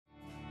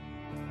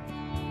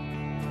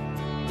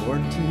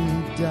born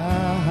to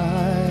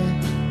die.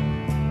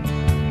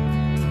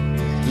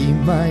 He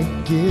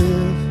might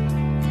give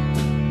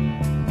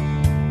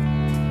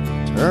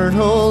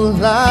eternal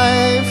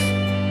life,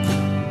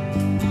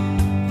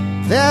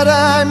 that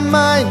I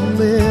might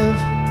live,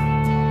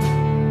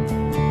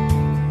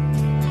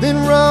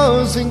 then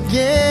rose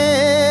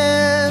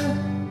again.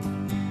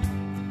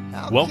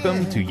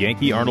 Welcome to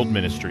Yankee Arnold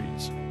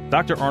Ministries.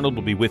 Dr. Arnold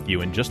will be with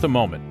you in just a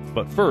moment,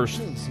 but first,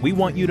 we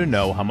want you to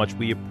know how much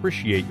we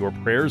appreciate your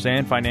prayers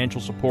and financial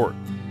support.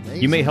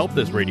 You may help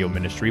this radio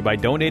ministry by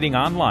donating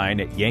online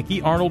at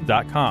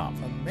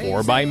yankeearnold.com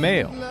or by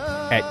mail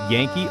at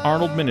Yankee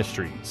Arnold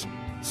Ministries,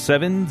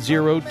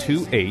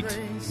 7028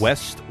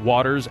 West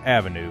Waters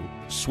Avenue,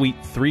 Suite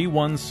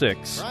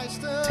 316,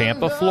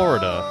 Tampa,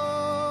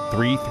 Florida,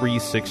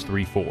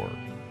 33634.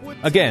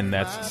 Again,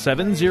 that's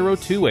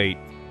 7028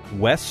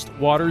 West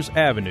Waters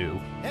Avenue,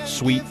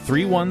 Suite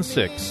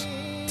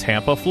 316,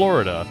 Tampa,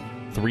 Florida,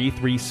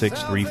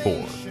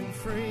 33634.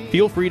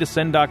 Feel free to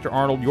send Dr.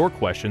 Arnold your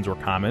questions or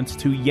comments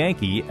to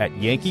Yankee at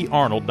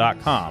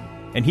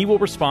yankeearnold.com, and he will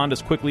respond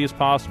as quickly as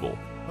possible.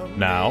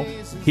 Now,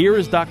 here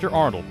is Dr.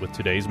 Arnold with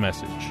today's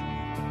message.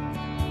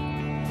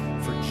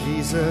 For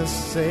Jesus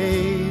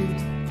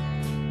saved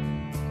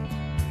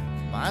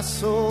my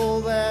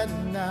soul that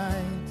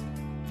night.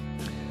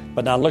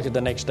 But now look at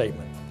the next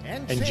statement.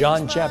 In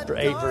John chapter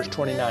 8, verse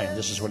 29,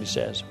 this is what he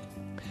says.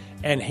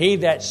 And he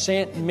that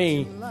sent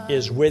me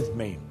is with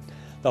me.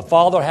 The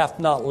Father hath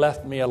not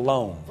left me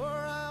alone.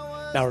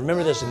 Now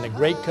remember this in the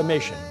Great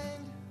Commission,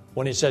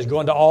 when he says, go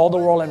into all the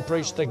world and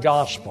preach the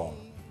gospel.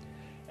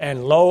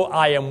 And lo,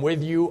 I am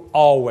with you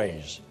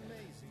always.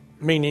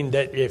 Meaning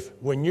that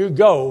when you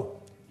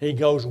go, he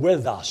goes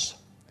with us.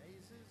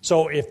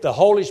 So if the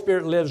Holy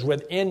Spirit lives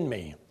within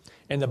me,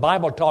 and the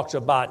Bible talks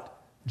about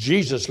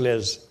Jesus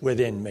lives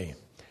within me,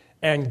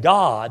 and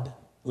God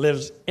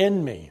lives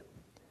in me.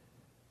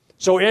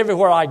 So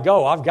everywhere I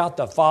go, I've got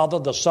the Father,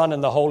 the Son,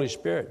 and the Holy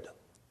Spirit.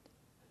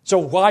 So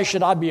why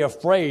should I be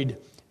afraid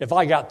if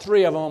I got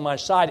three of them on my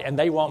side and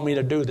they want me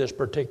to do this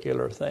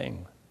particular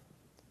thing?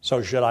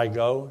 So should I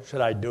go?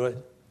 Should I do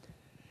it?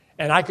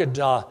 And I could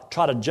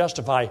try to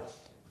justify,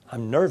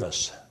 I'm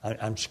nervous.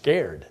 I'm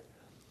scared.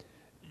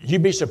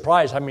 You'd be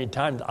surprised how many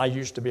times I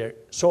used to be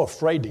so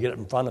afraid to get up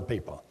in front of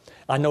people.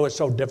 I know it's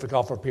so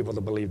difficult for people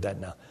to believe that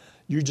now.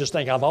 You just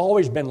think, I've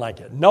always been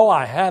like it. No,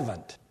 I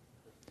haven't.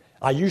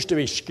 I used to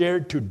be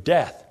scared to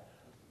death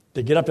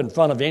to get up in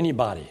front of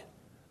anybody.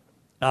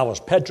 I was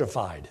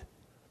petrified.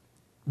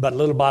 But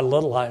little by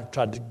little, I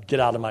tried to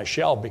get out of my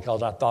shell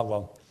because I thought,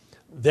 well,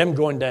 them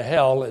going to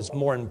hell is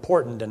more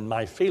important than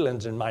my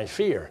feelings and my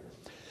fear.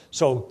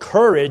 So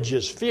courage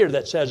is fear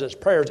that says its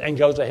prayers and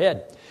goes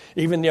ahead.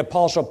 Even the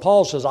Apostle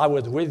Paul says, I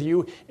was with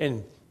you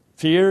in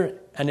fear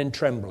and in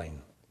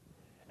trembling.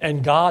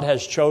 And God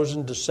has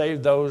chosen to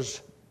save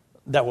those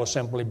that will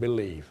simply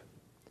believe.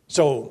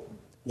 So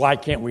why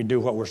can't we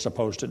do what we're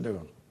supposed to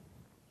do?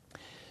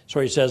 So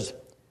he says,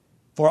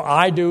 for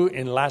I do,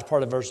 in the last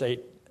part of verse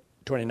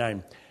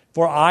 8:29,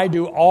 for I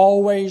do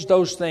always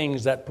those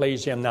things that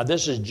please him. Now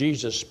this is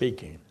Jesus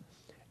speaking.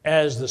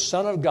 As the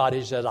Son of God,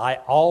 he says, I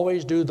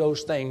always do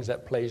those things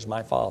that please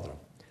my Father.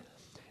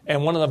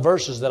 And one of the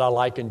verses that I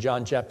like in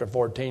John chapter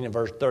 14 and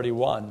verse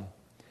 31,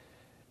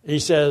 he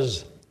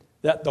says,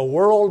 that the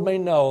world may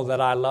know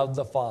that I love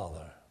the Father.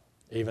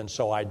 Even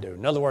so I do.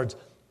 In other words,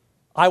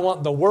 I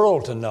want the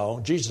world to know,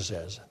 Jesus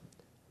says,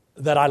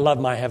 that I love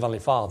my Heavenly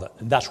Father.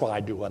 And that's why I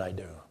do what I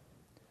do.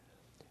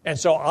 And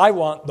so I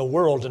want the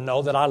world to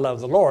know that I love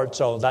the Lord,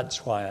 so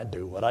that's why I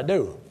do what I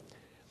do.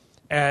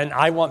 And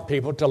I want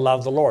people to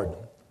love the Lord.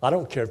 I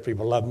don't care if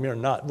people love me or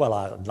not. Well,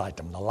 I'd like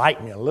them to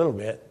like me a little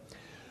bit.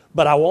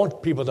 But I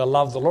want people to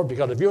love the Lord,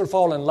 because if you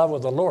fall in love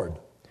with the Lord,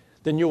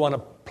 then you want to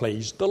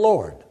please the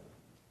Lord.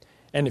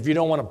 And if you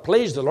don't want to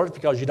please the Lord, it's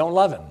because you don't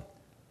love him.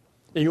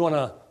 If you want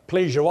to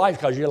please your wife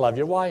because you love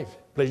your wife.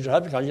 Please your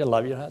husband because you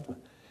love your husband.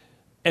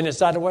 And it's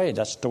that way.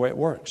 That's the way it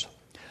works.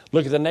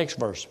 Look at the next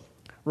verse.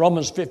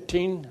 Romans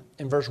 15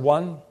 in verse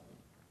 1.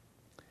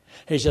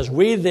 He says,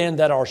 we then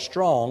that are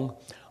strong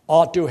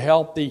ought to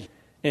help the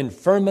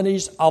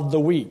infirmities of the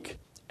weak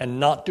and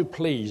not to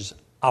please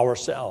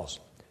ourselves.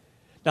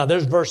 Now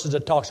there's verses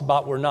that talks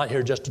about we're not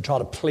here just to try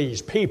to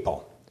please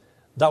people.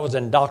 That was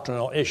in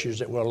doctrinal issues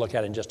that we'll look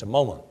at in just a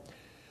moment.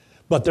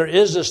 But there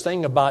is this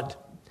thing about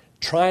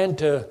trying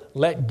to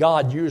let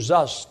God use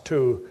us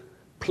to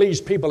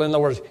please people. In other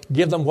words,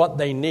 give them what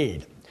they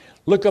need.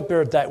 Look up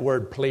there at that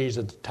word please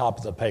at the top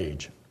of the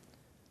page.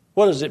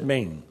 What does it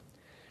mean?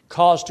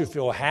 Cause to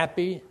feel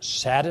happy,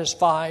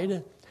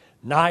 satisfied,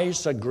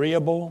 nice,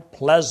 agreeable,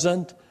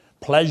 pleasant,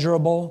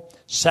 pleasurable,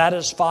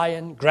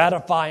 satisfying,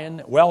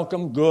 gratifying,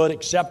 welcome, good,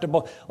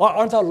 acceptable.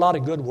 Aren't there a lot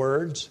of good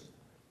words?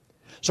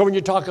 So when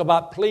you talk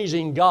about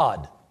pleasing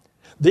God,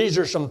 these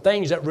are some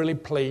things that really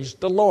please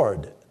the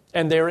Lord.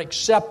 And they're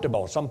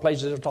acceptable. Some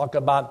places talk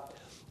about,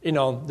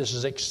 this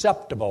is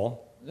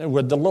acceptable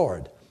with the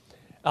Lord.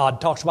 It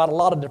talks about a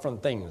lot of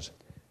different things.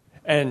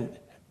 And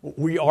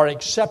we are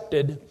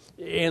accepted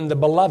in the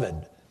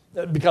beloved.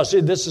 Because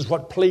this is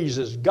what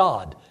pleases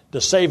God.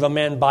 to save a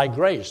man by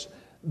grace,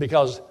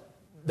 because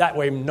that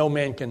way no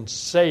man can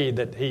say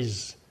that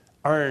he's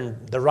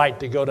earned the right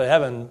to go to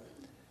heaven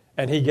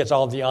and he gets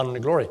all the honor and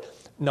the glory.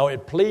 No,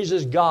 it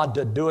pleases God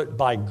to do it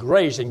by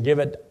grace and give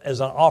it as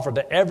an offer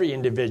to every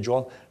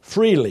individual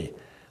freely.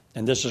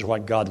 And this is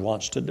what God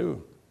wants to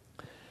do.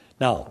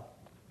 Now,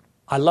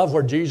 I love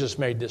where Jesus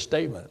made this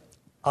statement.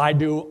 I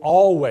do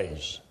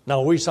always.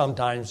 Now, we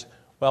sometimes,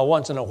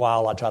 once in a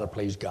while, I try to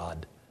please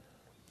God.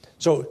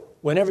 So,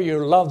 whenever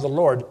you love the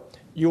Lord,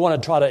 you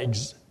want to try to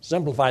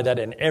exemplify that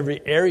in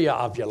every area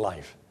of your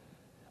life.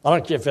 I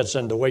don't care if it's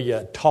in the way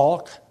you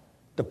talk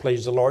to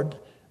please the Lord,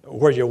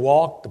 where you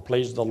walk to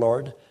please the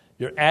Lord,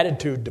 your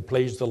attitude to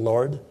please the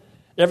Lord,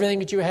 everything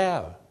that you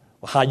have,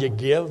 how you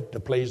give to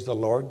please the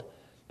Lord,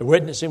 the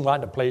witnessing, why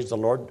to please the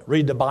Lord,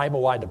 read the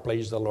Bible, why to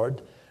please the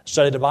Lord,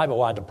 study the Bible,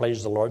 why to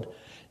please the Lord.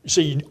 You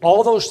see,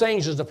 all those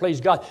things is to please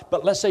God.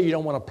 But let's say you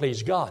don't want to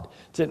please God.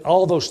 Then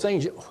all those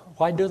things,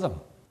 why do them?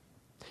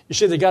 You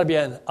see, there's got to be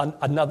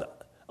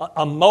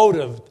a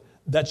motive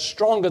that's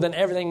stronger than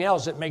everything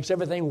else that makes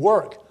everything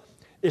work.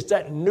 It's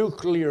that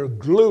nuclear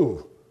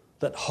glue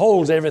that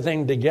holds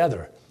everything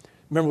together.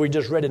 Remember, we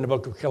just read in the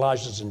book of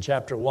Colossians in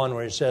chapter 1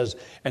 where it says,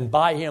 and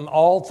by him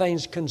all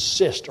things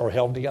consist or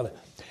held together.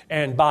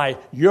 And by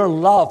your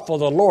love for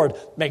the Lord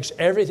makes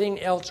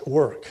everything else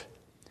work.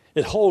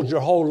 It holds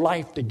your whole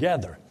life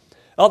together.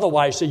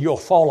 Otherwise, see, you'll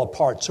fall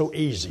apart so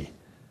easy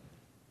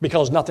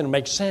because nothing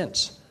makes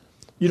sense.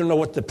 You don't know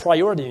what the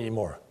priority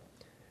anymore.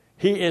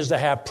 He is to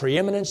have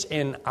preeminence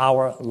in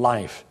our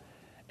life,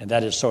 and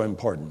that is so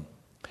important.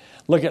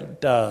 Look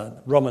at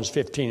Romans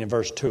 15 and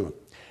verse 2.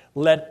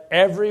 Let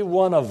every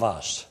one of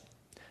us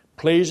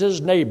please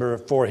his neighbor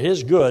for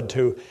his good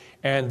too.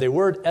 And the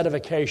word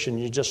edification,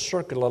 you just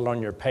circle it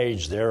on your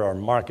page there or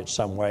mark it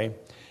some way.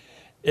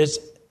 It's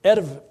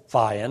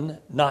edifying,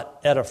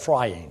 not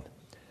edifying.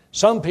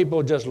 Some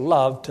people just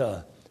love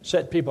to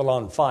set people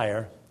on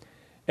fire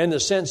in the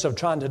sense of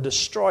trying to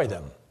destroy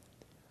them.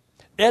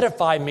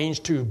 Edify means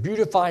to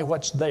beautify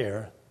what's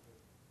there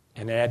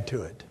and add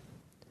to it.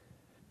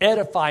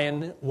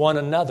 Edifying one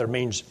another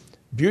means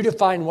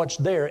beautifying what's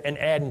there and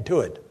adding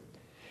to it.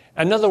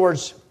 In other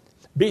words,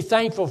 be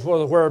thankful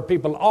for where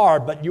people are,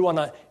 but you want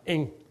to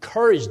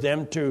encourage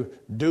them to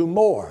do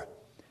more,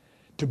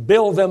 to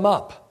build them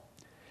up.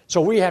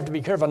 So we have to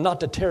be careful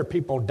not to tear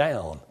people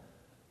down.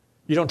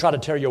 You don't try to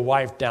tear your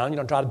wife down. You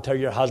don't try to tear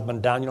your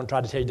husband down. You don't try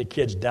to tear the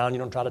kids down. You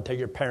don't try to tear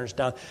your parents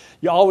down.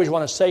 You always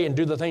want to say and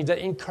do the things that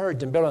encourage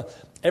them. Build them.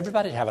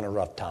 Everybody's having a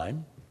rough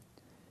time.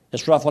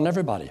 It's rough on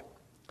everybody.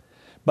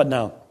 But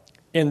now,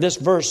 in this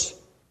verse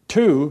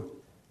 2,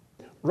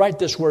 write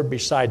this word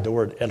beside the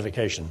word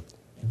edification.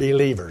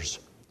 Believers.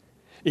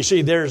 You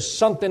see, there's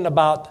something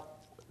about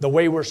the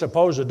way we're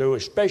supposed to do,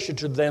 especially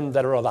to them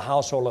that are of the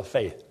household of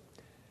faith.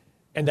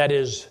 And that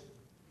is,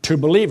 to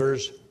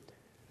believers,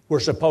 we're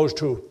supposed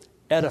to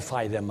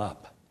edify them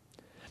up.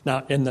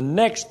 Now, in the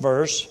next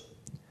verse,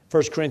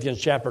 1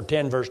 Corinthians chapter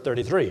 10, verse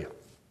 33.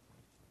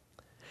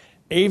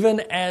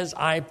 Even as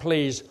I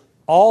please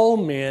all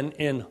men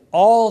in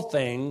all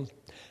things,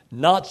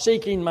 not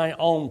seeking my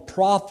own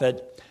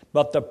profit,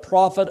 but the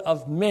profit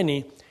of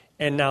many.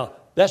 And now,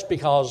 that's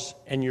because,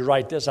 and you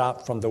write this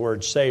out from the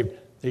word saved,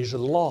 these are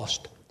the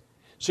lost.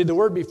 See, the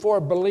word before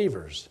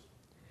believers.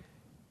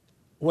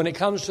 When it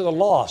comes to the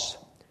lost,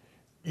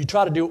 you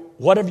try to do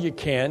whatever you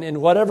can, in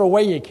whatever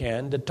way you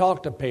can, to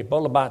talk to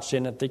people about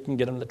sin that they can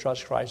get them to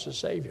trust Christ as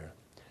Savior.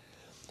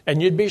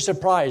 And you'd be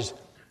surprised.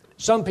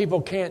 Some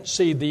people can't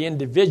see the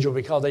individual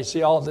because they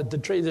see all the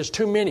tree. There's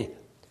too many.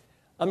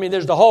 I mean,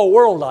 there's the whole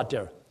world out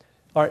there.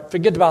 All right,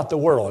 forget about the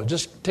world.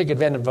 Just take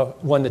advantage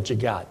of one that you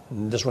got.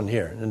 And this one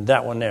here, and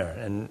that one there,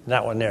 and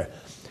that one there.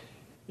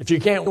 If you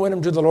can't win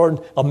them to the Lord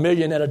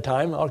 1,000,000 at a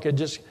time, okay,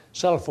 just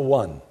settle for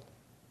one.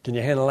 Can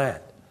you handle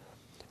that?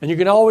 And you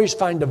can always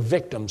find a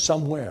victim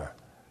somewhere.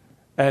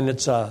 And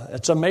it's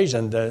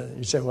amazing.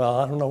 You say, well,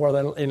 I don't know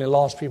where any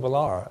lost people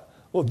are.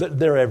 Well,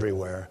 they're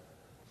everywhere.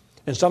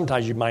 And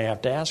sometimes you might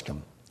have to ask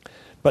them.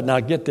 But now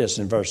get this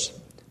in verse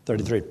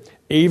 33.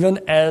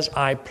 Even as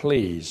I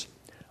please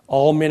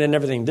all men and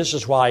everything. This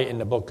is why in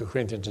the book of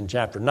Corinthians in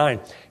chapter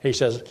 9, he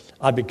says,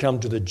 I become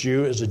to the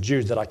Jew as a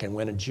Jew that I can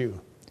win a Jew.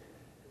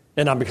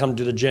 And I become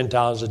to the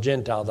Gentile as a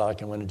Gentile that I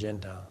can win a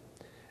Gentile.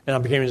 And I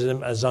became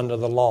as under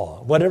the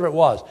law. Whatever it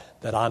was,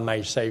 that I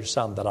may save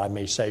some, that I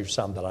may save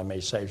some, that I may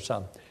save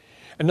some.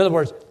 In other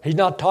words, he's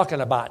not talking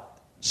about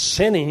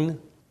sinning.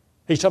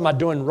 He's talking about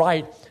doing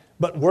right,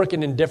 but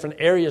working in different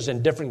areas,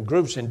 in different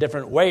groups, in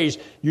different ways,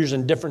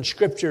 using different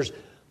scriptures,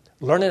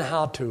 learning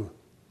how to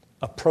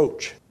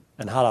approach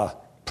and how to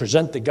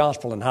present the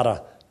gospel and how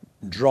to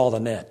draw the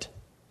net.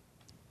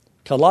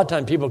 Because a lot of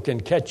times people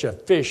can catch a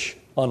fish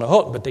on a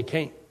hook, but they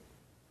can't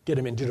get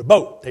him into the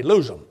boat. They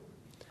lose them.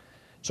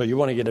 So you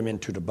want to get them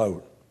into the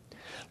boat.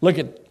 Look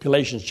at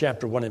Galatians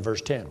chapter 1 and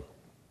verse 10.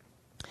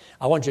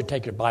 I want you to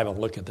take your Bible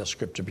and look at this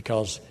scripture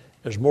because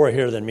there's more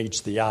here than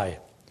meets the eye.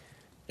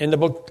 In the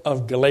book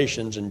of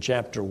Galatians in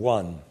chapter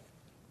 1,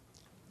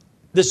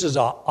 this is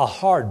a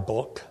hard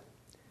book.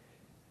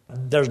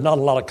 there's not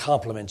a lot of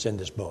compliments in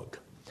this book.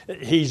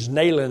 He's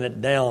nailing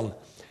it down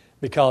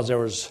because there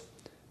was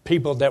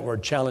people that were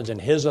challenging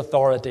his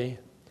authority,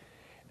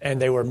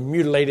 and they were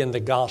mutilating the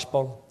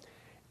gospel,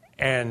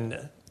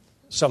 and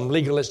some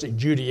legalistic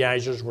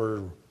Judaizers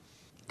were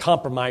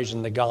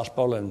compromising the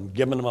gospel and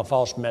giving them a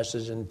false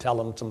message and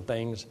telling them some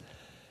things.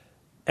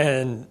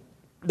 And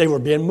they were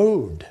being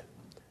moved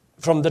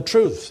from the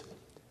truth.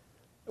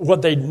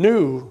 What they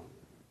knew,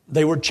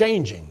 they were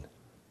changing.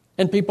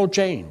 And people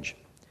change.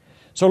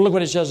 So look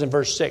what it says in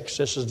verse 6.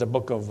 This is the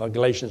book of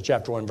Galatians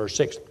chapter 1, verse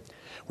 6,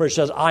 where it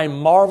says, I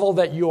marvel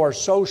that you are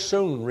so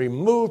soon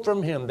removed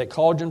from him that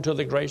called you into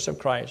the grace of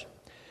Christ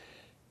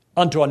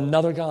unto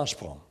another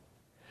gospel,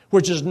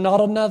 which is not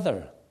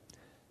another,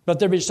 but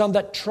there be some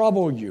that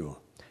trouble you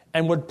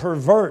and would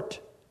pervert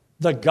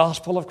the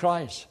gospel of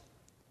Christ.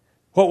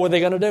 What were they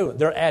going to do?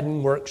 They're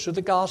adding works to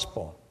the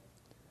gospel,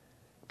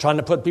 trying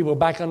to put people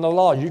back on the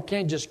law. You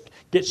can't just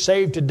get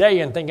saved today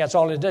and think that's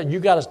all it does. You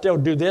got to still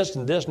do this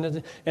and this and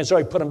this. And so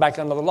he put them back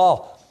under the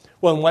law.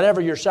 Well,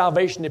 whenever your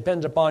salvation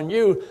depends upon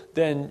you,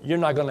 then you're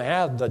not going to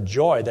have the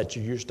joy that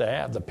you used to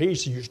have, the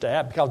peace you used to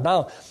have, because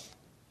now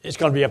it's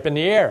going to be up in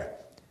the air.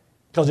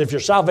 Because if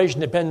your salvation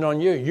depends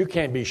on you, you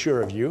can't be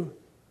sure of you.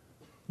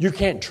 You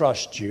can't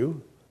trust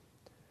you.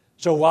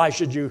 So why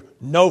should you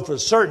know for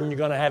certain you're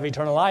going to have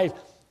eternal life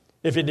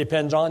if it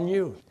depends on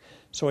you?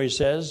 So he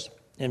says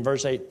in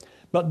verse 8,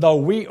 but though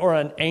we or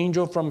an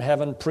angel from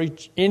heaven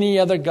preach any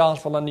other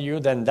gospel unto you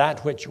than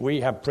that which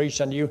we have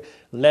preached unto you,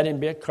 let him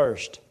be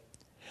accursed.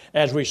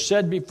 As we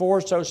said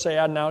before, so say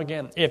I now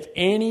again, if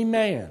any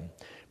man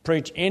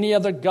preach any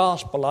other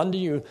gospel unto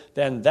you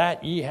than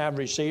that ye have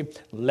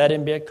received, let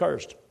him be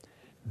accursed.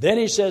 Then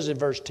he says in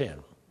verse 10,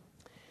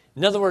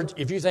 in other words,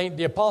 if you think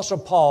the Apostle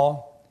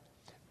Paul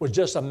was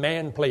just a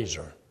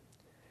man-pleaser,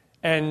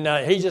 and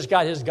he just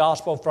got his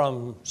gospel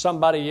from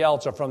somebody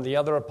else or from the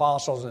other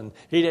apostles, and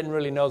he didn't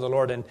really know the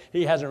Lord, and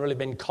he hasn't really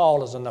been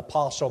called as an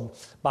apostle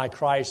by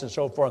Christ and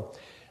so forth,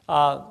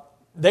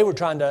 they were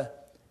trying to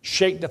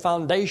shake the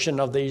foundation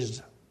of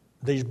these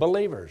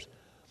believers.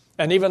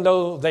 And even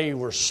though they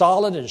were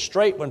solid and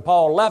straight when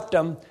Paul left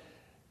them,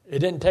 it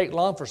didn't take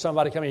long for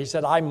somebody to come in. He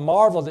said, I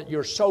marvel that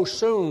you're so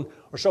soon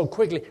or so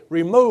quickly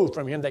removed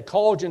from him that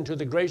called you into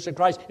the grace of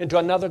Christ, into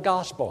another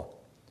gospel.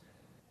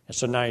 And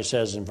so now he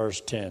says in verse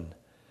 10,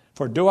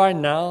 for do I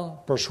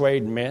now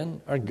persuade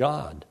men or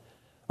God?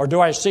 Or do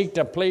I seek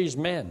to please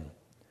men?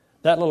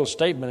 That little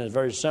statement is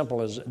very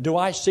simple. Do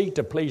I seek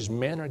to please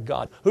men or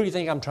God? Who do you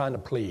think I'm trying to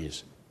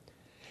please?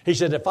 He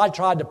said, if I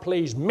tried to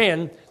please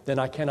men, then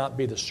I cannot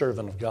be the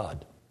servant of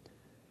God.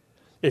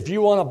 If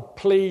you want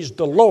to please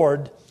the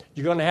Lord,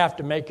 you're going to have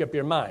to make up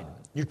your mind.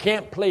 You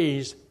can't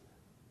please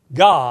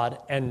God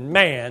and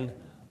man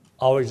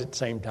always at the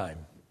same time.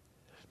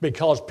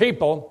 Because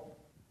people,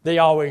 they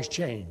always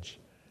change.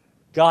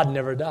 God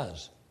never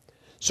does.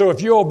 So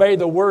if you obey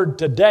the word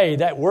today,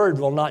 that word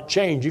will not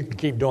change. You can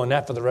keep doing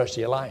that for the rest of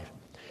your life.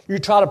 You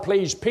try to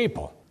please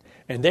people,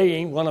 and they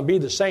ain't going to be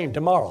the same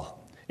tomorrow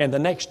and the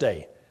next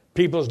day.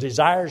 People's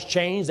desires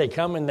change. They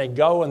come and they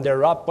go, and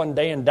they're up one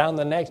day and down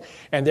the next,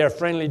 and they're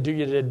friendly to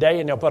you today,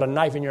 and they'll put a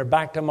knife in your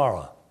back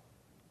tomorrow.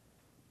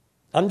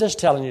 I'm just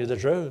telling you the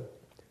truth.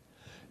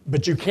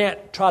 But you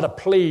can't try to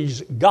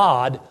please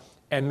God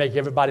and make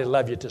everybody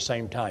love you at the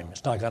same time.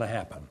 It's not going to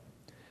happen.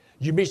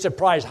 You'd be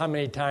surprised how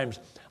many times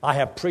I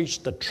have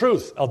preached the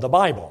truth of the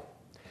Bible,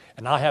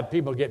 and I have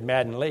people get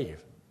mad and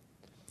leave.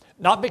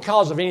 Not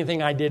because of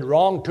anything I did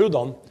wrong to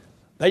them.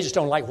 They just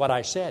don't like what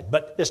I said.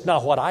 But it's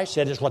not what I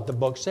said, it's what the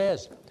book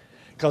says.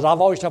 Because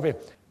I've always told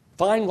people,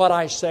 find what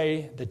I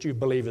say that you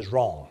believe is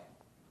wrong.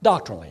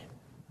 Doctrinally,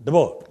 the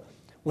book.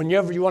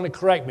 Whenever you want to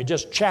correct me,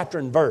 just chapter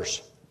and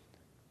verse.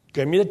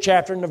 Give me the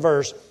chapter and the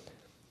verse.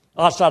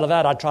 Outside of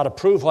that, I try to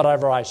prove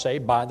whatever I say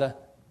by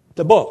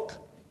the book.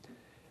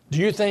 Do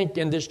you think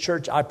in this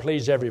church I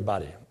please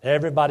everybody?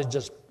 Everybody's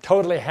just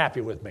totally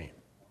happy with me.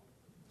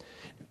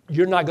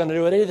 You're not going to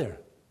do it either.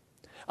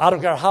 I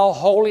don't care how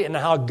holy and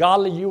how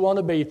godly you want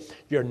to be,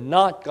 you're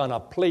not going to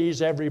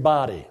please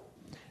everybody.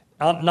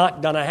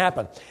 Not going to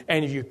happen.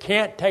 And if you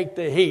can't take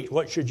the heat,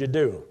 what should you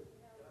do?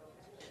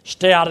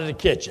 Stay out of the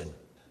kitchen.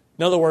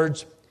 In other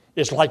words,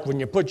 it's like when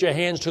you put your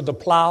hands to the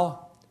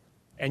plow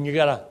and you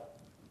got to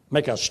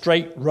make a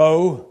straight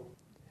row,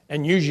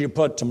 and usually you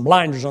put some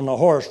blinders on the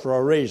horse for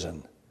a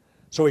reason,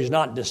 so he's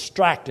not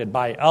distracted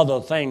by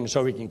other things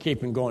so he can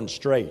keep him going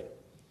straight.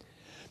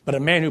 But a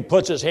man who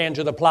puts his hand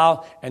to the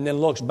plow and then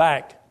looks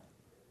back,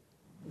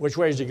 which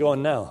way is he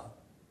going now?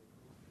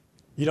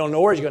 You don't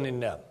know where he's going to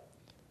end up.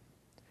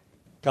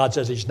 God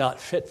says he's not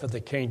fit for the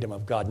kingdom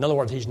of God. In other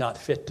words, he's not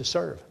fit to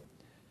serve.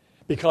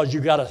 Because you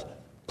got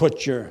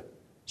to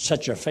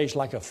set your face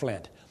like a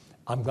flint.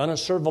 I'm going to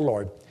serve the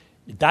Lord.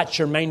 That's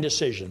your main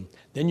decision.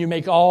 Then you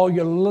make all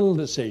your little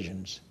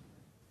decisions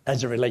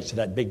as it relates to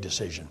that big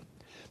decision.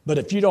 But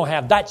if you don't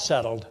have that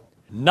settled,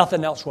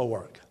 nothing else will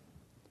work.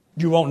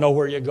 You won't know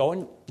where you're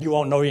going. You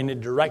won't know any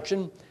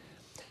direction.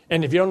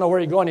 And if you don't know where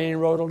you're going, any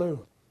road will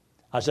do.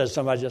 I said to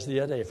somebody just the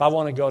other day, if I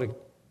want to go to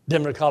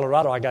Denver,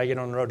 Colorado, I got to get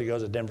on the road to go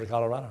to Denver,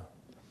 Colorado.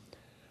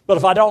 But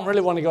if I don't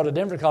really want to go to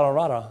Denver,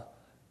 Colorado,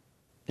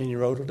 any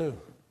road will do.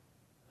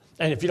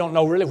 And if you don't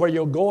know really where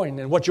you're going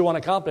and what you want to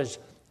accomplish,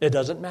 it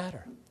doesn't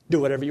matter. Do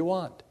whatever you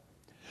want.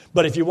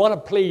 But if you want to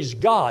please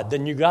God,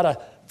 then you got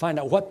to find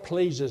out what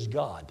pleases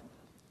God.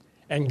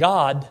 And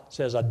God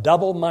says a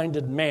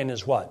double-minded man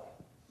is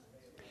what?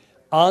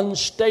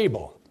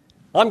 Unstable.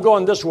 I'm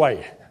going this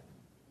way.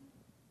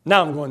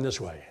 Now I'm going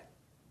this way.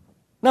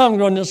 Now I'm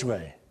going this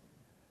way.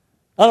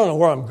 I don't know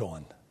where I'm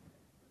going.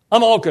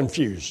 I'm all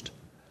confused.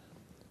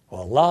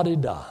 Well,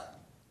 la-di-da.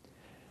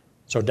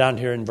 So down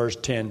here in verse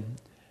 10,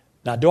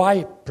 now do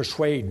I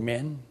persuade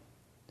men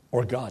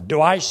or God?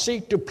 Do I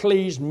seek to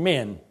please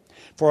men?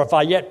 For if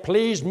I yet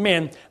please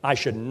men, I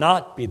should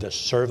not be the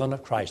servant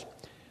of Christ.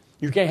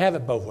 You can't have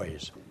it both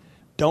ways.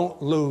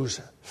 Don't lose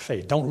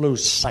faith. Don't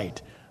lose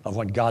sight of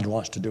what God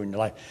wants to do in your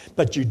life.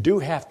 But you do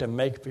have to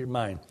make up your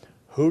mind,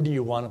 who do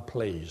you want to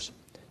please?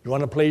 You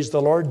want to please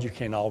the Lord? You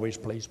can't always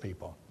please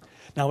people.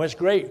 Now, it's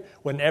great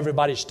when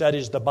everybody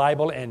studies the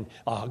Bible and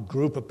a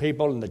group of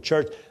people in the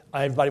church,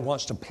 everybody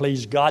wants to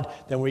please God,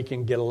 then we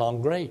can get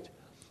along great.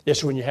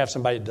 It's when you have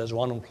somebody that doesn't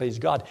want to please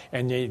God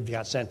and you've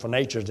got sinful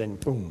natures, then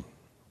boom.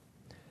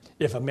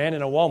 If a man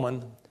and a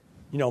woman,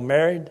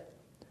 married,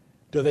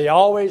 do they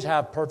always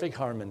have perfect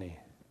harmony?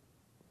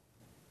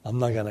 I'm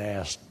not going to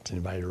ask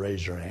anybody to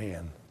raise their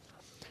hand.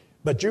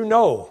 But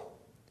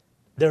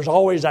there's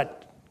always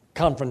that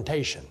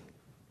confrontation,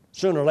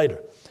 sooner or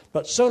later.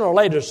 But sooner or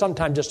later,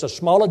 sometimes just a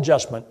small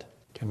adjustment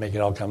can make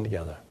it all come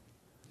together.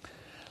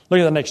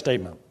 Look at the next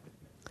statement.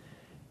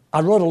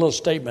 I wrote a little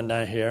statement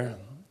down here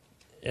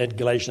at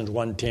Galatians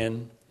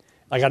 1:10.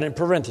 I got it in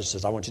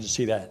parentheses. I want you to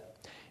see that.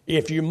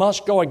 If you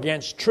must go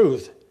against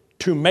truth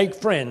to make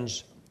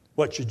friends,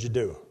 what should you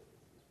do?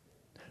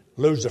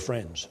 Lose the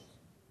friends.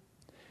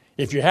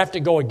 If you have to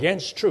go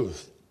against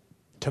truth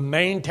to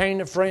maintain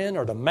a friend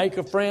or to make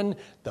a friend,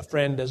 the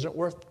friend isn't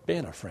worth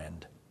being a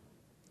friend.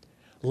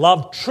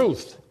 Love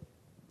truth.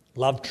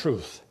 Love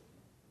truth.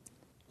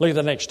 Look at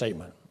the next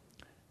statement.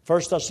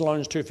 1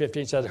 Thessalonians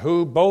 2:15 says,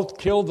 who both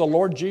killed the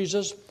Lord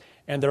Jesus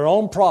and their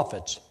own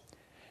prophets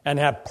and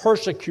have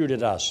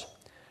persecuted us,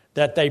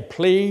 that they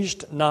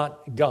pleased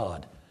not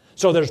God.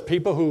 So there's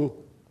people who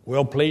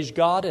will please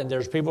God and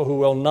there's people who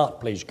will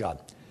not please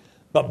God.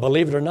 But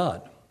believe it or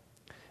not,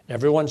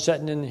 everyone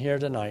sitting in here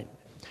tonight,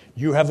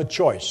 you have a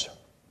choice.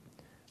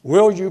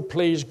 Will you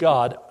please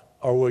God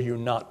or will you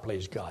not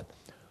please God?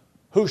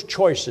 Whose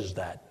choice is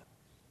that?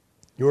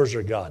 Yours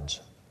or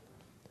God's?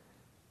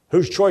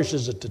 Whose choice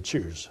is it to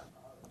choose?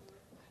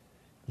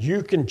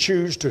 You can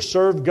choose to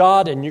serve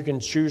God and you can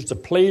choose to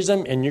please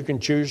Him and you can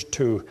choose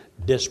to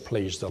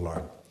displease the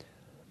Lord.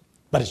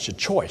 But it's your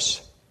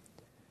choice.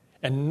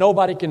 And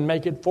nobody can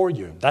make it for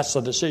you. That's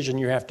the decision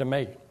you have to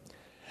make.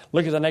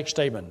 Look at the next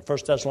statement, 1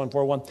 Thessalonians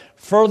 4:1.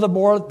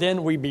 Furthermore,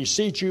 then we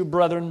beseech you,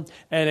 brethren,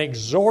 and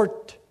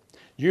exhort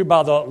you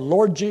by the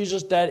Lord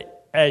Jesus,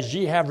 that as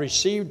ye have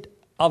received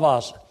of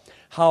us,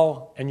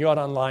 how, and you ought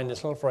to underline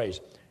this little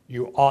phrase,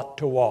 you ought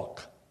to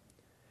walk.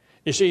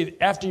 You see,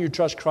 after you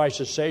trust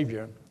Christ as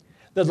Savior,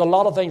 there's a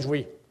lot of things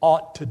we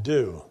ought to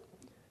do,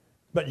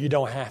 but you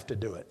don't have to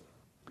do it.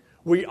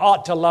 We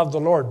ought to love the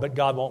Lord, but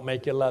God won't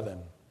make you love Him.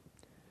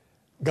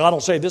 God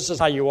will say, this is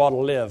how you ought to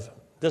live.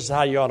 This is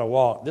how you ought to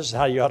walk. This is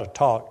how you ought to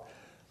talk.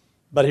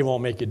 But He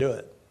won't make you do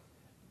it.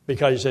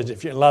 Because He says,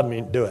 if you love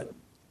me, do it.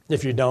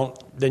 If you don't,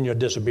 then you're a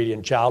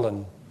disobedient child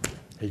and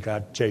He's going to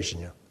have to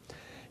chasing you.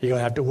 He's going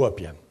to have to whoop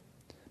you.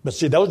 But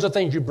see, those are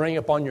things you bring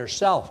upon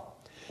yourself.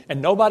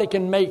 And nobody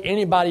can make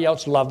anybody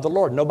else love the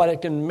Lord. Nobody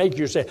can make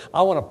you say,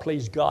 I want to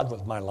please God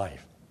with my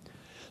life.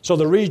 So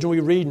the reason we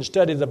read and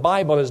study the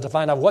Bible is to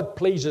find out what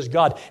pleases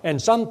God. And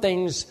some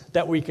things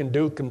that we can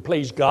do can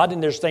please God,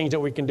 and there's things that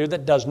we can do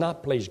that does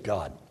not please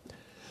God.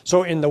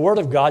 So in the Word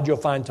of God, you'll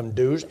find some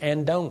do's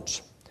and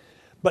don'ts.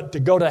 But to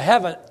go to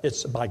heaven,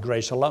 it's by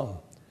grace alone.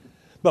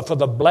 But for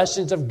the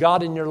blessings of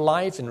God in your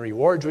life and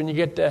rewards when you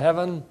get to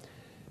heaven,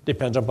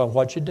 depends upon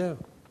what you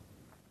do.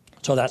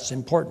 So that's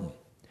important.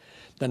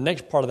 The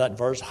next part of that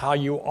verse, how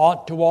you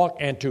ought to walk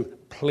and to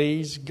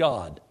please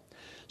God.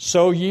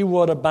 So ye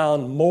would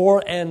abound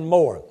more and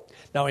more.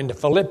 Now in the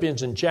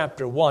Philippians in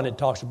chapter 1, it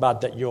talks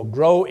about that you'll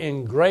grow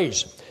in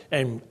grace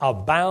and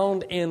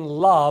abound in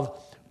love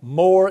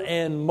more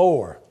and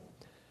more.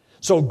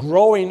 So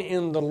growing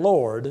in the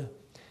Lord,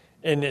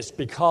 and it's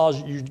because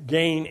you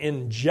gain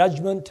in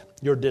judgment,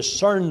 your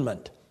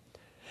discernment.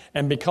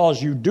 And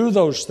because you do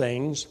those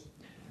things,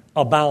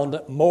 abound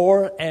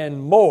more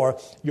and more,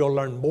 you'll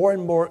learn more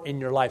and more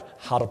in your life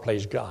how to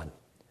please God.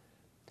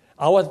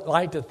 I would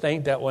like to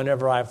think that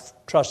whenever I've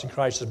trusted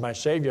Christ as my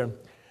Savior,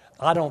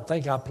 I don't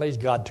think I please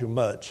God too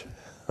much.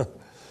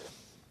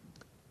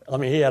 I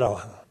mean, He had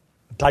a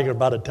tiger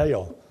by the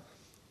tail,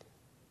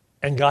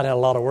 and God had a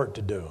lot of work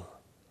to do.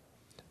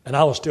 And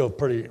I was still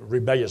pretty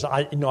rebellious.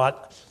 I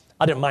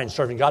didn't mind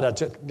serving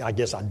God. I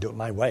guess I'd do it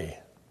my way.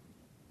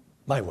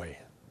 My way.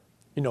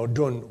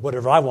 Doing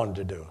whatever I wanted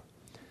to do.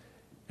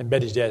 And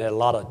Betty's dad had a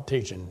lot of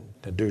teaching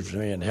to do for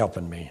me and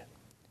helping me.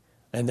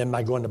 And then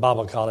by going to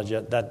Bible college,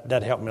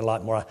 that helped me a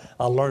lot more.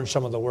 I learned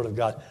some of the Word of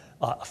God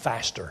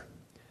faster.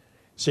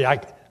 See,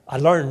 I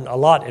learned a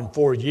lot in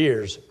 4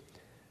 years,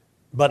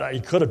 but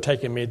it could have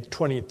taken me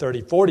 20,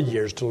 30, 40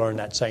 years to learn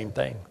that same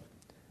thing.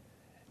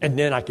 And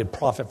then I could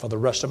profit for the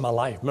rest of my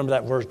life. Remember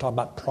that word talking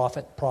about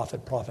profit,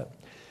 profit, profit.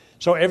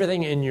 So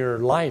everything in your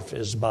life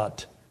is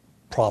about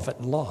profit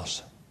and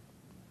loss.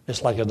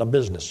 It's like in a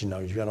business, you're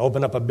going to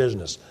open up a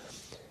business.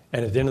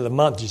 And at the end of the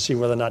month, you see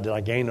whether or not did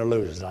I gain or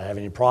lose. Did I have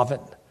any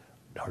profit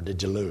or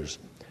did you lose?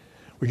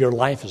 Well, your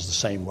life is the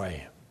same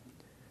way.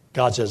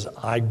 God says,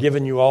 I've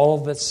given you all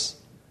of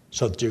this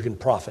so that you can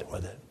profit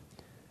with it.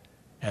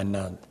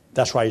 And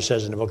that's why he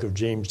says in the book of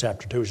James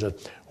chapter 2, he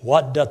says,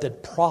 what doth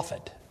it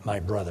profit, my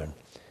brethren,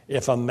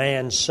 if a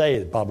man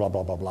say blah, blah,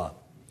 blah, blah, blah.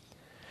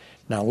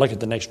 Now look at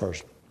the next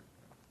verse.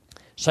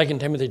 2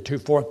 Timothy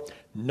 2:4,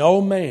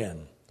 no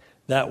man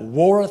that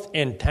warreth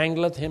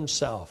entangleth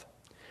himself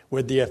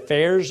with the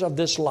affairs of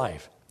this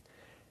life.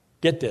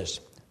 Get this,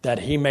 that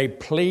he may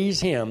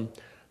please him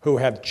who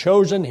have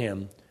chosen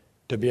him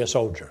to be a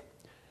soldier.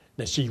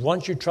 Now see,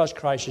 once you trust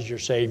Christ as your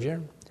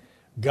Savior,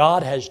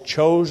 God has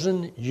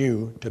chosen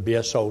you to be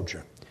a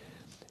soldier.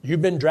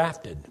 You've been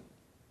drafted.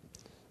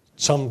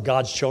 Some of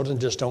God's children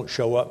just don't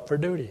show up for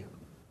duty.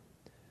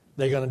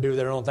 They're going to do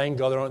their own thing,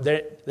 go their own.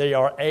 They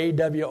are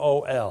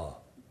AWOL.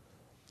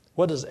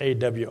 What does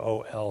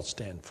AWOL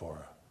stand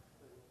for?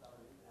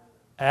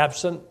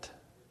 Absent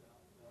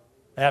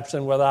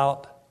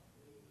without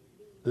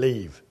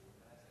leave.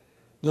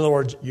 In other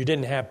words, you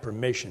didn't have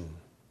permission,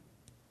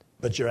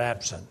 but you're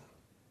absent.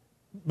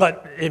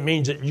 But it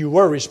means that you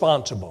were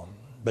responsible,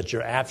 but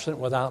you're absent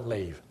without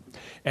leave.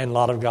 And a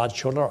lot of God's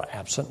children are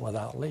absent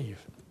without leave.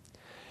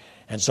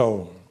 And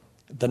so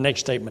the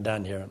next statement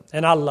down here,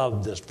 and I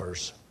love this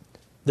verse.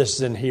 This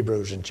is in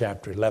Hebrews in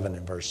chapter 11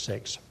 and verse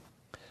 6,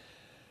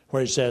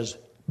 where he says,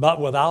 but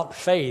without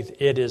faith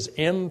it is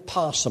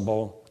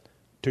impossible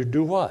to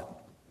do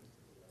what?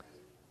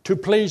 To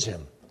please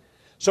him.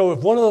 So if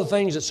one of the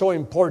things that's so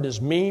important is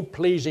me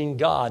pleasing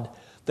God,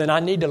 then I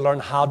need to learn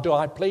how do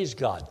I please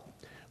God.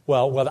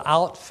 Well,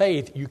 without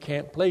faith, you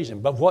can't please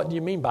him. But what do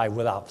you mean by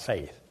without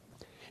faith?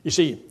 You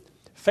see,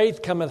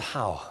 faith cometh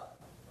how?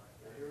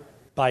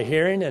 By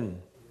hearing,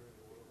 and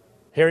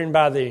hearing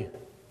by the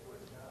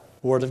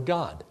Word of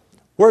God.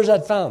 Where's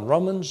that found?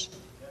 Romans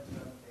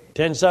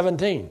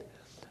 10:17.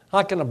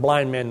 How can a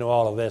blind man know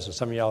all of this? And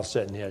some of y'all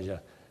sitting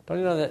here, don't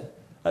you know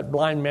that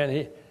blind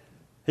man,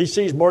 he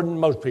sees more than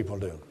most people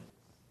do.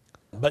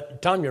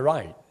 But Tom, you're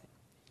right.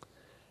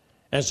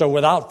 And so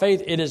without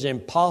faith, it is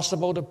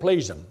impossible to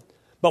please him.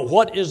 But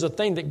what is the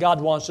thing that God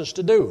wants us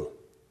to do?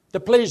 To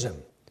please him.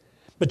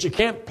 But you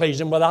can't please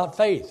him without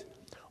faith.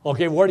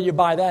 Okay, where do you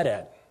buy that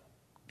at?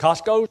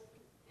 Costco?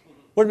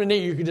 Wouldn't it be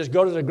neat? You could just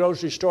go to the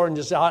grocery store and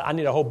just say, I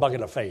need a whole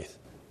bucket of faith.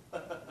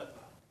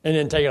 And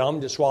then take it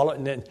home, just swallow it,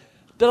 and then,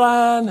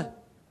 ta-da!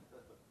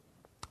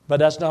 But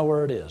that's not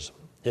where it is.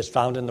 It's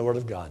found in the Word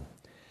of God.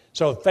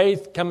 So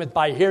faith cometh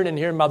by hearing, and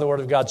hearing by the Word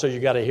of God. So you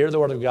got to hear the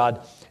Word of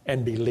God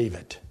and believe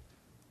it.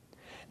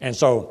 And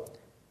so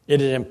it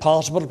is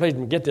impossible to please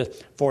him. Get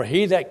this. For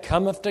he that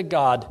cometh to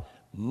God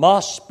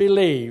must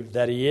believe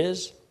that he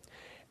is,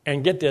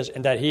 and get this,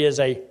 and that he is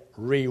a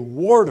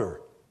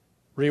rewarder.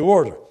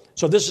 Rewarder.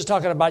 So this is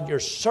talking about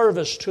your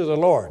service to the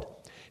Lord.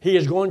 He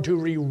is going to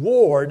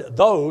reward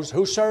those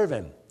who serve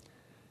him.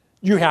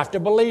 You have to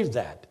believe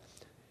that.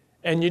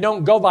 And you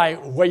don't go by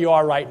where you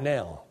are right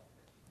now.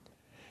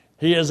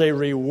 He is a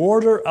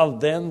rewarder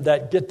of them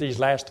that, get these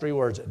last three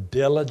words,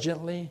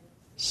 diligently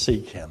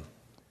seek him.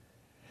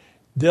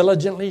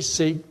 Diligently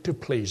seek to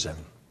please him.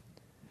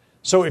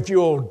 So if you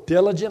will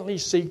diligently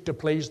seek to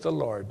please the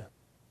Lord,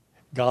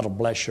 God will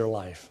bless your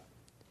life.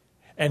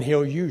 And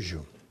he'll use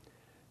you.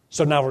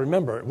 So now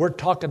remember, we're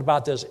talking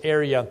about this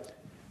area.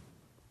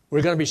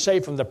 We're going to be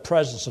saved from the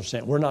presence of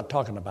sin. We're not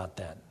talking about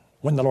that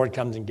when the Lord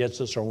comes and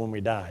gets us or when we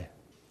die.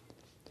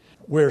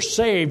 We're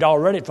saved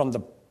already from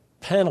the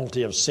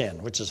penalty of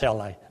sin, which is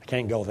hell. I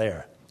can't go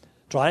there.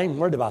 So I ain't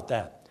worried about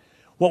that.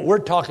 What we're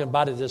talking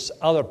about is this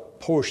other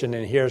portion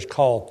in here is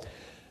called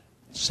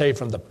saved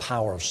from the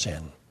power of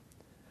sin.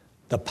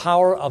 The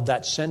power of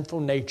that sinful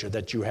nature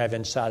that you have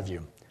inside of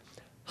you.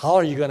 How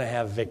are you going to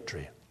have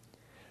victory?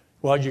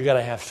 Well, you got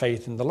to have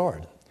faith in the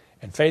Lord.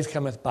 And faith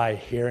cometh by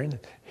hearing,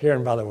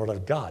 hearing by the Word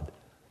of God.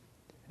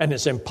 And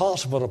it's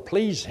impossible to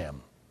please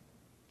him.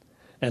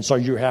 And so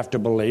you have to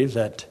believe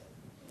that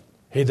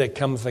he that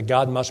cometh to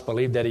God must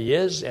believe that he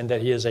is, and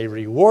that he is a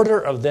rewarder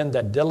of them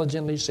that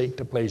diligently seek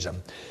to please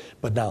him.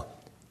 But now,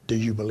 do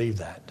you believe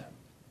that?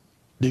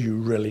 Do you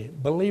really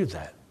believe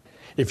that?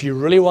 If you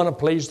really want to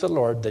please the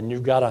Lord, then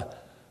you've got to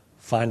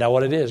find out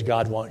what it is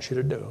God wants you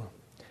to do.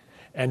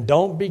 And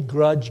don't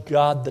begrudge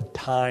God the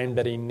time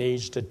that he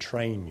needs to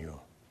train you.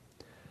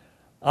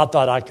 I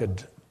thought I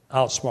could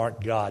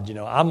outsmart God. You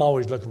know, I'm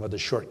always looking for the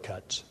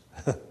shortcuts.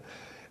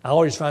 I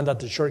always found out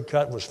the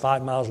shortcut was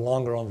 5 miles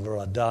longer over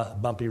a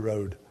bumpy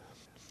road.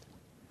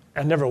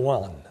 I never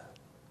won.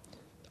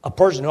 A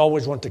person who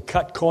always wants to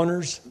cut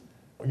corners,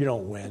 you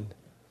don't win.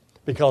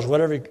 Because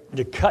whatever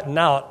you're cutting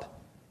out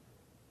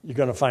you're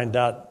going to find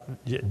out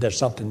there's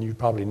something you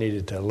probably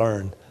needed to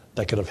learn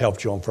that could have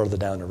helped you on further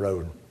down the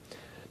road.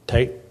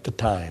 Take the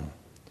time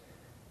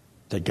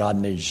that God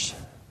needs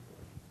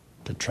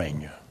to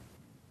train you.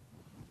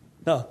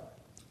 Now,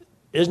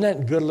 isn't that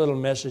a good little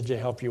message to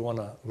help you want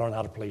to learn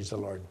how to please the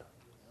Lord?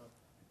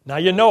 Now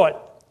you know it.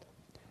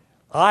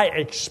 I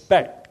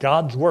expect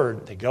God's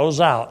word that goes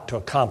out to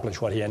accomplish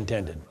what He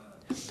intended.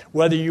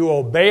 Whether you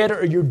obey it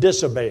or you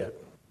disobey it,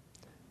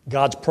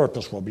 God's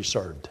purpose will be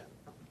served.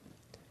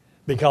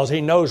 Because He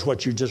knows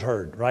what you just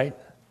heard, right?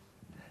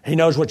 He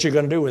knows what you're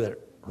going to do with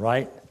it,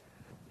 right?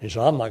 He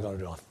said, I'm not going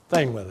to do a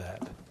thing with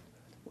that.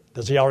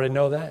 Does He already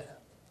know that?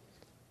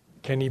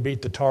 Can He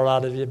beat the tar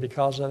out of you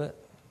because of it?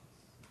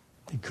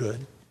 He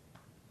could.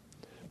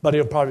 But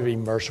He'll probably be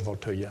merciful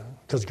to you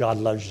because God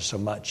loves you so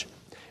much.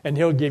 And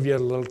He'll give you a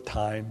little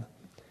time.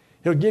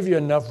 He'll give you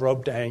enough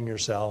rope to hang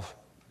yourself.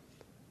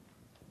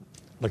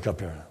 Look up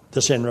here.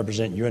 This hand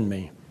represents you and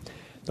me.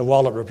 The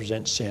wallet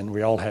represents sin.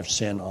 We all have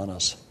sin on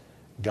us.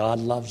 God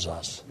loves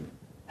us.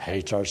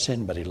 Hates our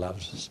sin, but He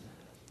loves us.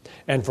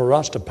 And for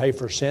us to pay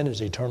for sin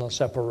is eternal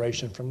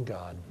separation from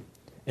God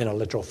in a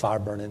literal fire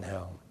burning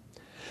hell.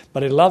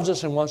 But He loves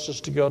us and wants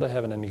us to go to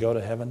heaven. And to go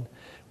to heaven,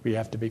 we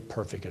have to be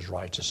perfect, as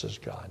righteous as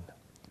God.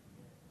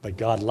 But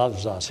God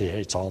loves us. He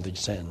hates all these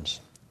sins.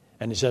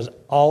 And He says,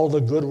 all the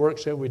good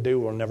works that we do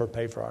will never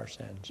pay for our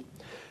sins.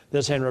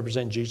 This hand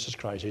represents Jesus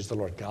Christ. He's the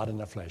Lord God in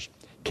the flesh.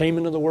 Came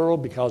into the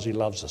world because He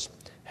loves us.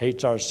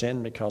 Hates our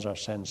sin because our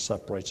sin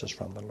separates us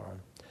from the Lord.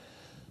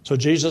 So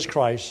Jesus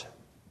Christ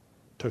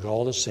took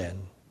all the sin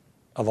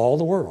of all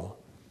the world,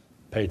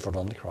 paid for it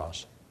on the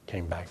cross,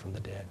 came back from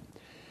the dead,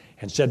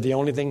 and said the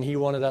only thing He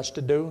wanted us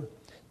to do,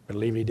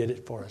 believe He did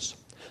it for us.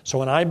 So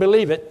when I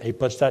believe it, He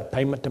puts that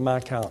payment to my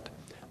account.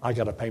 I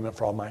got a payment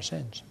for all my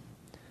sins.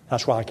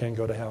 That's why I can't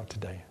go to hell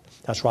today.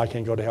 That's why I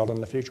can't go to hell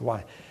in the future.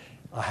 Why?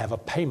 I have a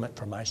payment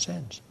for my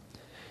sins.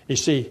 You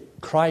see,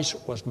 Christ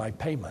was my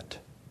payment.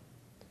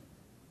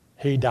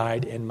 He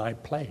died in my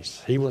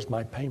place. He was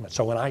my payment.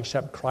 So when I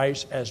accept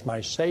Christ as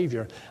my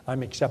Savior,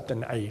 I'm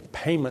accepting a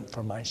payment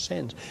for my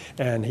sins.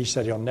 And He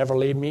said He'll never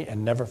leave me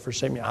and never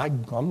forsake me.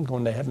 I'm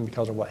going to heaven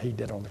because of what He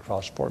did on the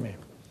cross for me.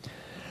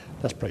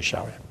 Let's pray,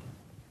 shall we?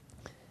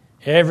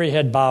 Every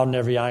head bowed and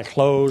every eye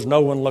closed,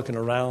 no one looking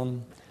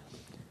around.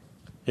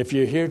 If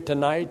you're here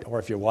tonight or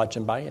if you're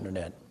watching by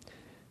internet,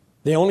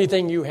 the only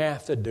thing you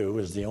have to do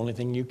is the only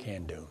thing you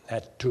can do.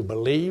 That's to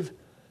believe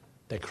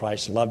that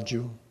Christ loved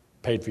you,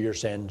 paid for your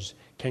sins,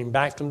 came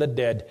back from the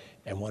dead,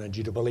 and wanted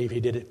you to believe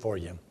He did it for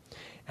you.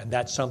 And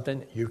that's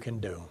something you can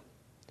do.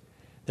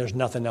 There's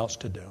nothing else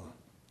to do.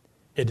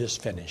 It is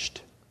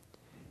finished.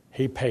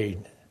 He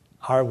paid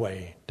our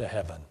way to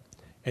heaven.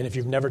 And if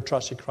you've never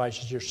trusted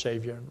Christ as your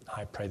Savior,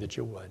 I pray that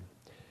you would.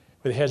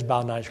 With heads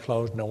bowed and eyes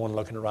closed, no one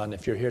looking around.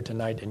 If you're here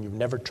tonight and you've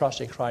never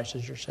trusted Christ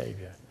as your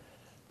Savior,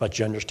 but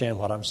you understand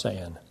what I'm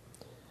saying,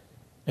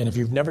 and if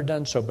you've never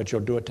done so, but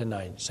you'll do it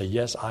tonight, say,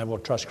 yes, I will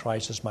trust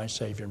Christ as my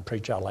Savior, and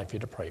preach, I'd like for you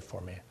to pray for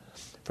me.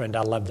 Friend,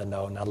 I'd love to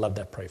know, and I'd love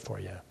to pray for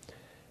you.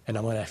 And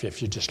I'm going to ask you,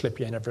 if you just slip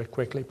your hand up very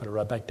quickly, put it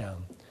right back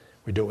down.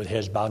 We do it with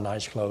heads bowed and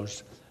eyes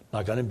closed.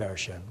 Not going to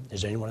embarrass you.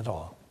 Is there anyone at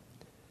all?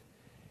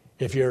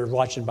 If you're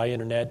watching by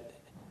internet,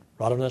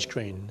 right on the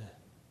screen,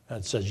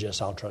 it says,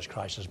 yes, I'll trust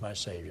Christ as my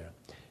Savior.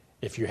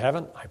 If you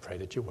haven't, I pray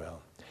that you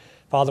will.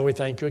 Father, we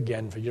thank you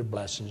again for your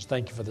blessings.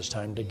 Thank you for this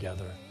time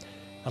together.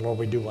 And Lord,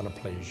 we do want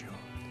to please you.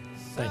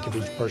 Thank you for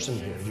each person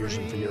here. Use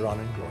them for your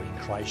honor and glory. In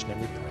Christ's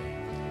name we pray.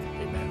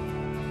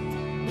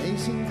 Amen.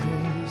 Amazing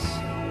grace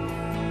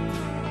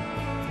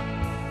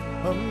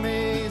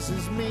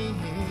amazes me.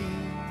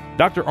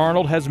 Dr.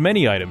 Arnold has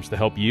many items to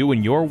help you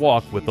in your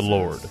walk with the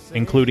Lord,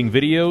 including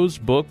videos,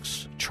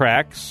 books,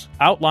 tracts,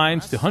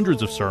 outlines to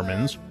hundreds of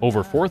sermons,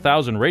 over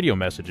 4,000 radio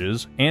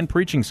messages, and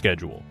preaching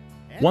schedule.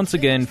 Once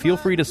again, feel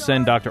free to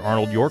send Dr.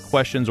 Arnold your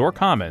questions or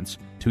comments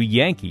to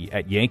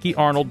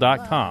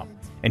yankee@yankeearnold.com,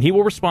 and he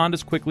will respond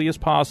as quickly as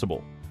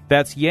possible.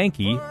 That's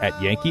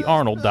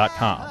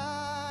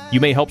yankee@yankeearnold.com. You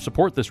may help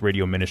support this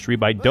radio ministry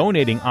by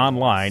donating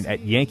online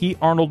at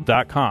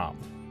yankeearnold.com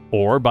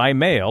or by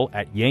mail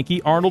at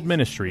Yankee Arnold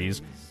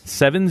Ministries,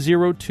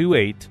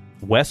 7028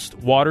 West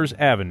Waters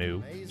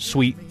Avenue,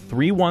 Suite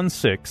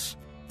 316,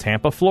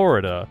 Tampa,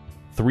 Florida,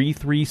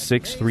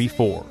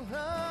 33634.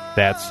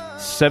 That's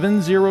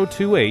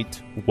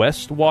 7028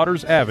 West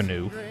Waters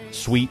Avenue,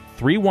 Suite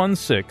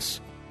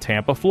 316,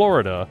 Tampa,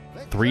 Florida,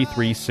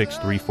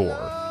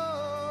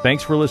 33634.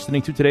 Thanks for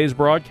listening to today's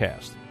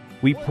broadcast.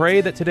 We pray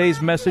that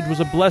today's message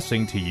was a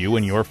blessing to you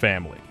and your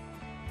family.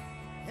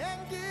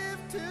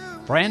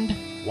 Friend,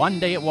 one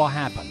day it will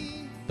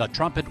happen. The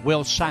trumpet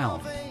will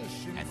sound,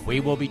 and we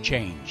will be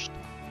changed,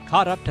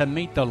 caught up to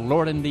meet the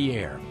Lord in the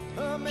air.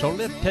 So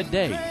live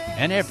today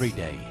and every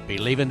day,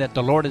 believing that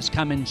the Lord is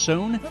coming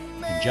soon,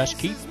 and just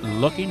keep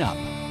looking up.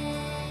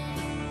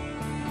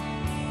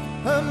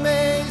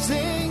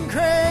 Amazing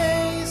grace.